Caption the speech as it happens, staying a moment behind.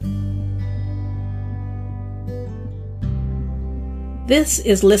This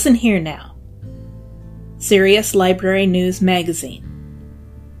is Listen Here Now, Serious Library News Magazine,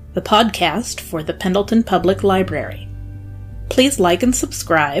 the podcast for the Pendleton Public Library. Please like and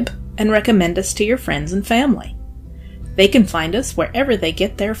subscribe and recommend us to your friends and family. They can find us wherever they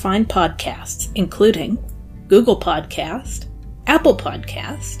get their fine podcasts, including Google Podcast, Apple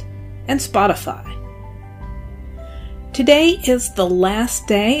Podcast, and Spotify. Today is the last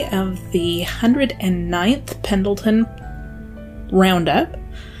day of the 109th Pendleton Roundup.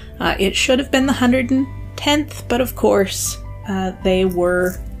 It should have been the 110th, but of course they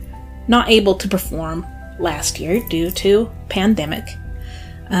were not able to perform last year due to pandemic.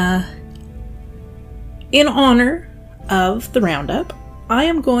 In honor of the Roundup, I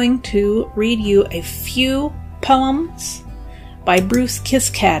am going to read you a few poems by Bruce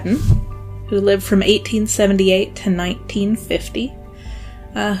Kiskaddon, who lived from 1878 to 1950,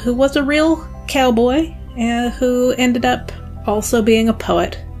 who was a real cowboy, who ended up also being a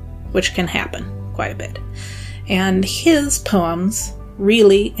poet, which can happen quite a bit. And his poems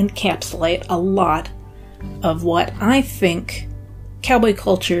really encapsulate a lot of what I think cowboy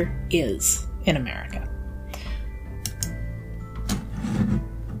culture is in America.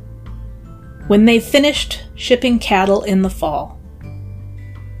 When they finished shipping cattle in the fall.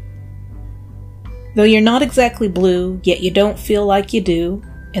 Though you're not exactly blue, yet you don't feel like you do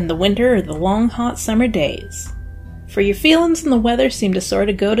in the winter or the long hot summer days. For your feelings and the weather seem to sort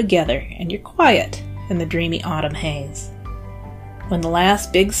of go together, and you're quiet in the dreamy autumn haze. When the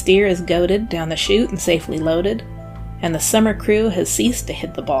last big steer is goaded down the chute and safely loaded, and the summer crew has ceased to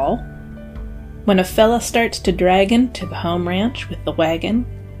hit the ball. When a fella starts to draggin' to the home ranch with the wagon,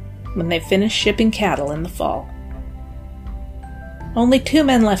 when they finish shipping cattle in the fall. Only 2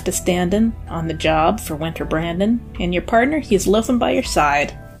 men left a standin' on the job for winter brandin', and your partner, he's loafin' by your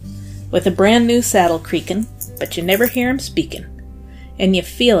side, with a brand new saddle creakin', but you never hear him speakin', and you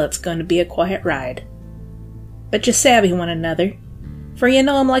feel it's going to be a quiet ride. But you savvy one another, for you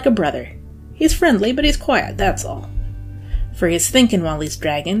know him like a brother. He's friendly, but he's quiet, that's all. For he's thinkin' while he's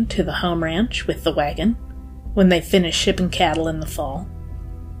draggin' to the home ranch with the wagon, when they finish shipping cattle in the fall.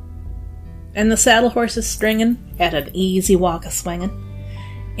 And the saddle horses stringin' at an easy walk a-swingin',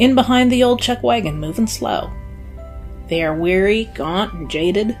 in behind the old chuck wagon movin' slow. They are weary, gaunt, and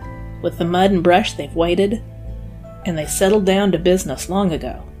jaded, with the mud and brush they've waded, and they settled down to business long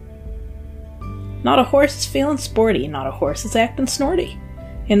ago. Not a horse is feelin' sporty, not a horse is actin' snorty.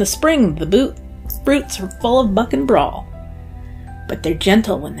 In the spring the brutes are full of buck and brawl, but they're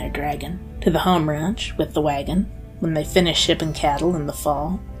gentle when they're draggin' to the home ranch with the wagon, when they finish shipping cattle in the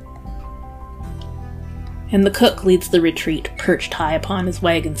fall. And the cook leads the retreat, perched high upon his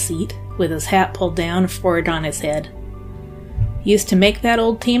wagon seat, with his hat pulled down forward on his head. He used to make that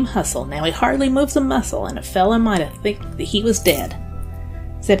old team hustle, now he hardly moves a muscle, and a fella might have think that he was dead.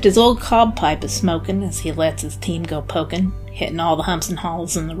 Except his old cob pipe is smokin' as he lets his team go pokin', hitting all the humps and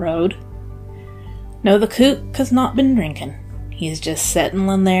hollows in the road. No, the cook has not been drinkin', he's just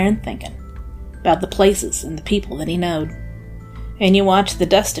settlin' there and thinkin' about the places and the people that he knowed. And you watch the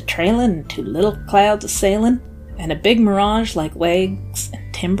dust a-trailin' and 2 little clouds a-sailin', and a big mirage like legs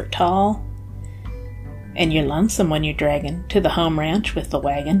and timber tall. And you're lonesome when you're draggin' to the home ranch with the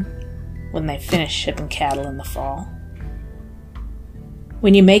wagon, when they finish shipping cattle in the fall.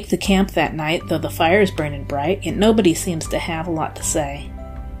 When you make the camp that night, though the fire's burnin' bright, yet nobody seems to have a lot to say.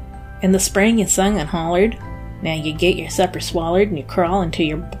 In the spring you sung and hollered, now you get your supper swallered and you crawl into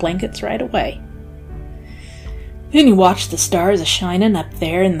your blankets right away. Then you watch the stars a-shinin' up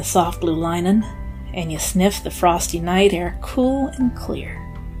there in the soft blue linin', and you sniff the frosty night air cool and clear.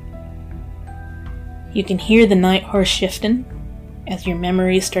 You can hear the night horse shiftin' as your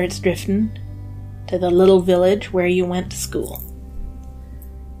memory starts driftin' to the little village where you went to school.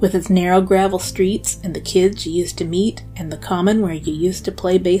 With its narrow gravel streets and the kids you used to meet and the common where you used to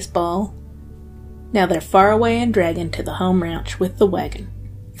play baseball. Now they're far away and draggin' to the home ranch with the wagon,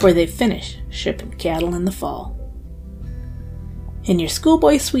 for they finish shipping cattle in the fall. And your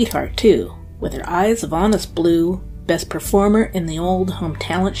schoolboy sweetheart, too, with her eyes of honest blue, best performer in the old home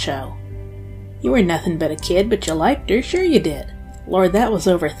talent show. You were nothing but a kid, but you liked her, sure you did. Lord, that was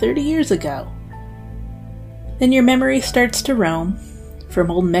over 30 years ago. Then your memory starts to roam, from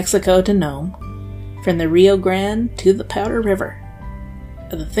old Mexico to Nome, from the Rio Grande to the Powder River.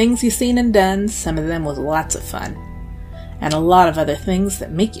 Of the things you seen and done, some of them was lots of fun, and a lot of other things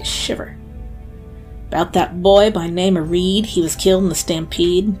that make you shiver. About that boy by name of Reed, he was killed in the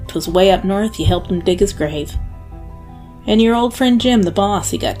stampede. 'Twas way up north, you helped him dig his grave. And your old friend Jim, the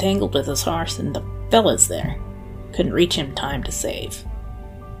boss, he got tangled with his horse, and the fellas there couldn't reach him in time to save.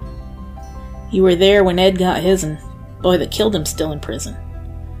 You were there when Ed got his'n. Boy that killed him still in prison.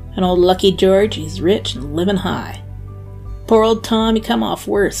 And old Lucky George, he's rich and living high. Poor old Tom, he come off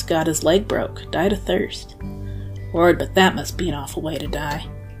worse, got his leg broke, died of thirst. Lord, but that must be an awful way to die.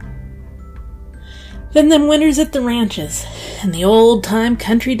 Then them winters at the ranches, and the old-time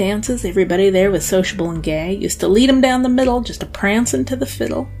country dances, everybody there was sociable and gay, used to lead 'em down the middle, just a-prancin' to the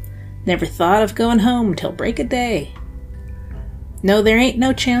fiddle. Never thought of going home till break of day. No, there ain't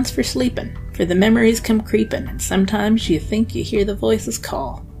no chance for sleepin', for the memories come creepin', and sometimes you think you hear the voices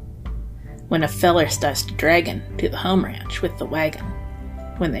call. When a feller starts draggin' to the home ranch with the wagon,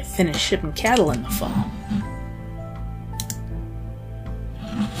 when they finish shippin' cattle in the fall.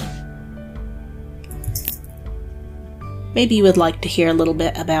 Maybe you would like to hear a little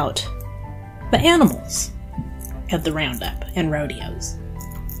bit about the animals of the roundup and rodeos,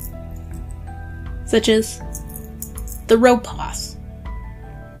 such as the rope hoss.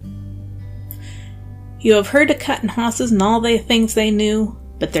 You have heard of cutting hosses and all they things they knew,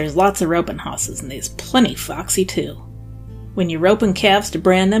 but there's lots of roping hosses and there's plenty foxy too. When you're roping calves to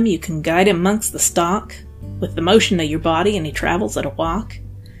brand them, you can guide him amongst the stock with the motion of your body, and he travels at a walk.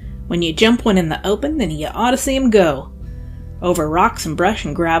 When you jump one in the open, then you ought to see him go. Over rocks and brush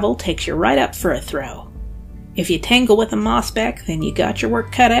and gravel, takes you right up for a throw. If you tangle with a mossback, then you got your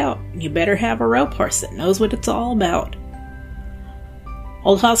work cut out. You better have a rope horse that knows what it's all about.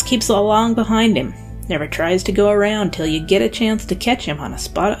 Old Hoss keeps along behind him, never tries to go around till you get a chance to catch him on a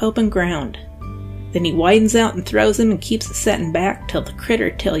spot of open ground. Then he widens out and throws him and keeps a setting back till the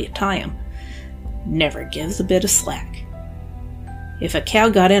critter till you tie him. Never gives a bit of slack. If a cow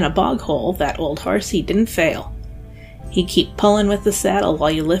got in a bog hole, that old horse, he didn't fail. He'd keep pulling with the saddle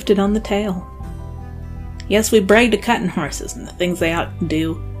while you lifted on the tail. Yes, we brag to cutting horses and the things they ought to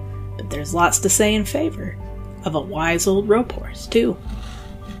do, but there's lots to say in favor of a wise old rope horse, too.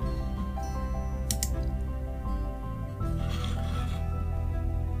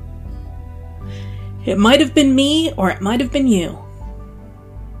 It might have been me, or it might have been you.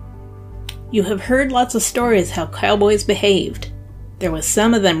 You have heard lots of stories how cowboys behaved. There was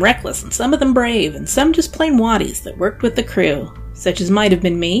some of them reckless, and some of them brave, and some just plain waddies that worked with the crew, such as might have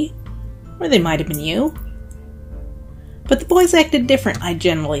been me, or they might have been you. But the boys acted different, I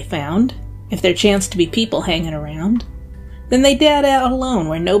generally found, if there chanced to be people hanging around. Then they did out alone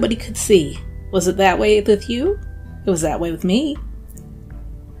where nobody could see. Was it that way with you? It was that way with me.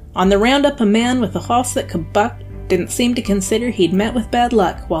 On the roundup, a man with a hoss that could buck didn't seem to consider he'd met with bad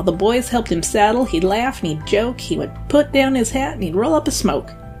luck. While the boys helped him saddle, he'd laugh and he'd joke, he would put down his hat and he'd roll up a smoke.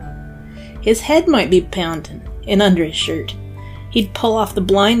 His head might be pounding, and under his shirt. He'd pull off the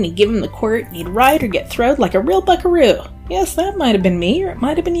blind and he'd give him the quirt, and he'd ride or get throwed like a real buckaroo. Yes, that might have been me, or it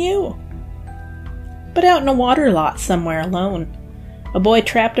might have been you. But out in a water lot somewhere alone, a boy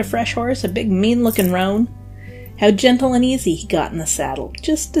trapped a fresh horse, a big mean-looking roan. How gentle and easy he got in the saddle,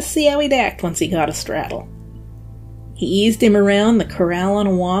 just to see how he'd act once he got a straddle. He eased him around the corral on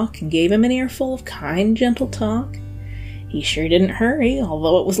a walk and gave him an earful of kind, gentle talk. He sure didn't hurry,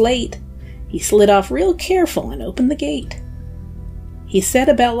 although it was late. He slid off real careful and opened the gate. He set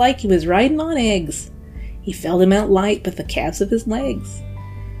about like he was riding on eggs. He felt him out light with the calves of his legs.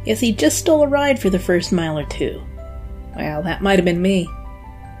 Yes, he just stole a ride for the first mile or two. Well, that might have been me.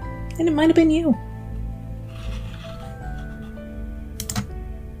 And it might have been you.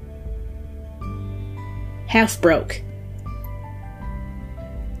 Half-broke.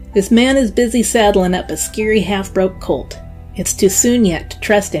 This man is busy saddling up a scary half-broke colt. It's too soon yet to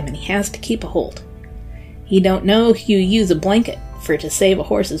trust him, and he has to keep a holt. He don't know you use a blanket for to save a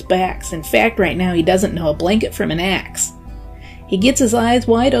horse's backs. In fact, right now he doesn't know a blanket from an axe. He gets his eyes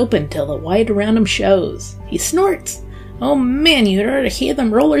wide open till the white around him shows. He snorts. Oh man, you'd ought to hear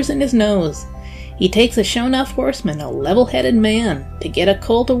them rollers in his nose. He takes a show-enough horseman, a level-headed man, to get a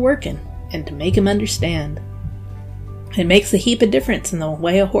colt a-workin' and to make him understand. It makes a heap of difference in the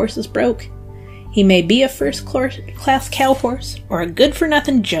way a horse is broke. He may be a first-class cow horse or a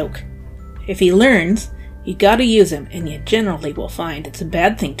good-for-nothing joke. If he learns, you gotta use him, and you generally will find it's a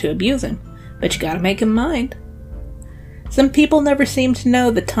bad thing to abuse him, but you gotta make him mind. Some people never seem to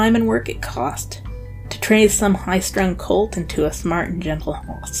know the time and work it cost to train some high-strung colt into a smart and gentle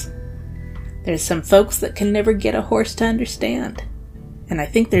horse. There's some folks that can never get a horse to understand, and I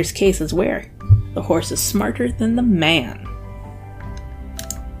think there's cases where the horse is smarter than the man.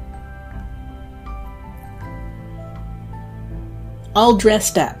 All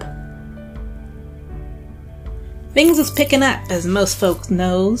dressed up. Things is picking up, as most folks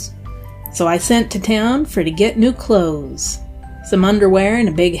knows, so I sent to town for to get new clothes. Some underwear in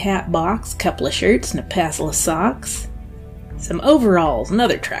a big hat box, couple of shirts and a passel of socks, some overalls,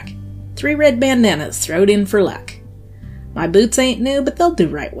 another truck, 3 red bandanas throwed in for luck. My boots ain't new, but they'll do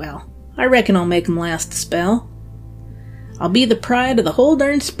right well. I reckon I'll make 'em last a spell. I'll be the pride of the whole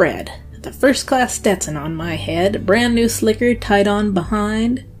darn spread. The first-class Stetson on my head, a brand new slicker tied on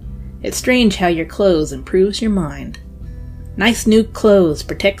behind. It's strange how your clothes improves your mind. Nice new clothes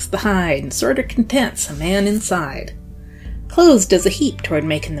protects the hide and sorter contents a man inside. Clothes does a heap toward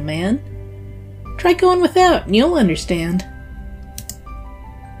making the man. Try going without and you'll understand.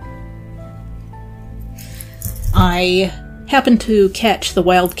 I happened to catch the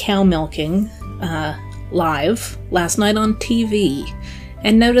wild cow milking live last night on TV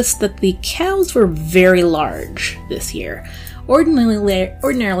and noticed that the cows were very large this year.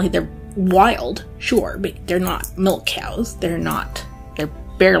 Ordinarily they're wild, sure, but they're not milk cows. They're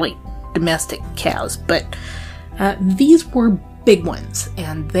barely domestic cows, but these were big ones,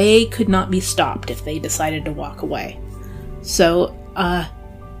 and they could not be stopped if they decided to walk away. So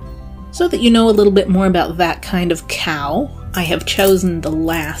that you know a little bit more about that kind of cow, I have chosen the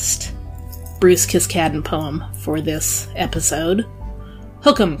last Bruce Kiskaden poem for this episode,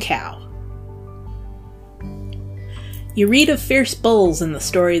 Hook'em Cow. You read of fierce bulls in the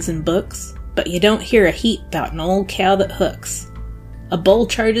stories and books, but you don't hear a heap about an old cow that hooks. A bull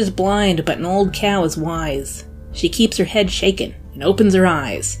charges blind, but an old cow is wise. She keeps her head shaken and opens her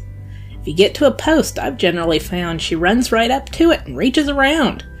eyes. If you get to a post, I've generally found she runs right up to it and reaches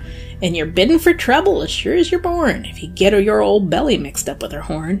around. And you're bidding for trouble as sure as you're born if you get your old belly mixed up with her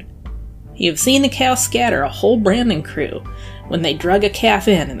horn. You've seen a cow scatter a whole branding crew when they drug a calf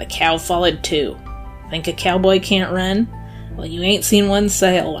in and the cow followed too. Think a cowboy can't run? Well, you ain't seen one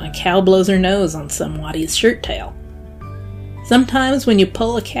sail when a cow blows her nose on some waddy's shirt tail. Sometimes when you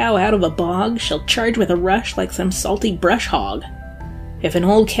pull a cow out of a bog, she'll charge with a rush like some salty brush hog. If an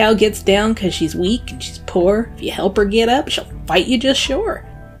old cow gets down 'cause she's weak and she's poor, if you help her get up, she'll fight you just sure.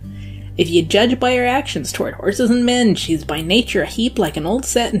 If you judge by her actions toward horses and men, she's by nature a heap like an old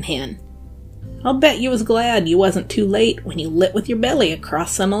settin' hen. I'll bet you was glad you wasn't too late when you lit with your belly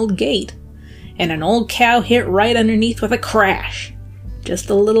across some old gate, and an old cow hit right underneath with a crash. Just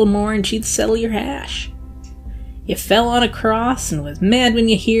a little more and she'd settle your hash. You fell on a cross and was mad when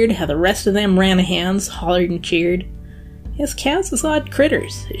you heard how the rest of them ran a hands, hollered and cheered. Yes, cows is odd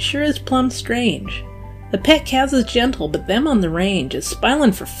critters, it sure is plumb strange. The pet cows is gentle, but them on the range is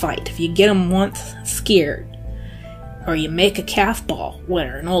spilin' for fight if you get 'em once scared. Or you make a calf bawl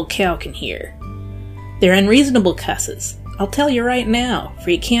where an old cow can hear. They're unreasonable cusses, I'll tell you right now, for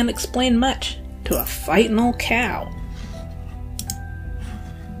you can't explain much to a fightin' old cow.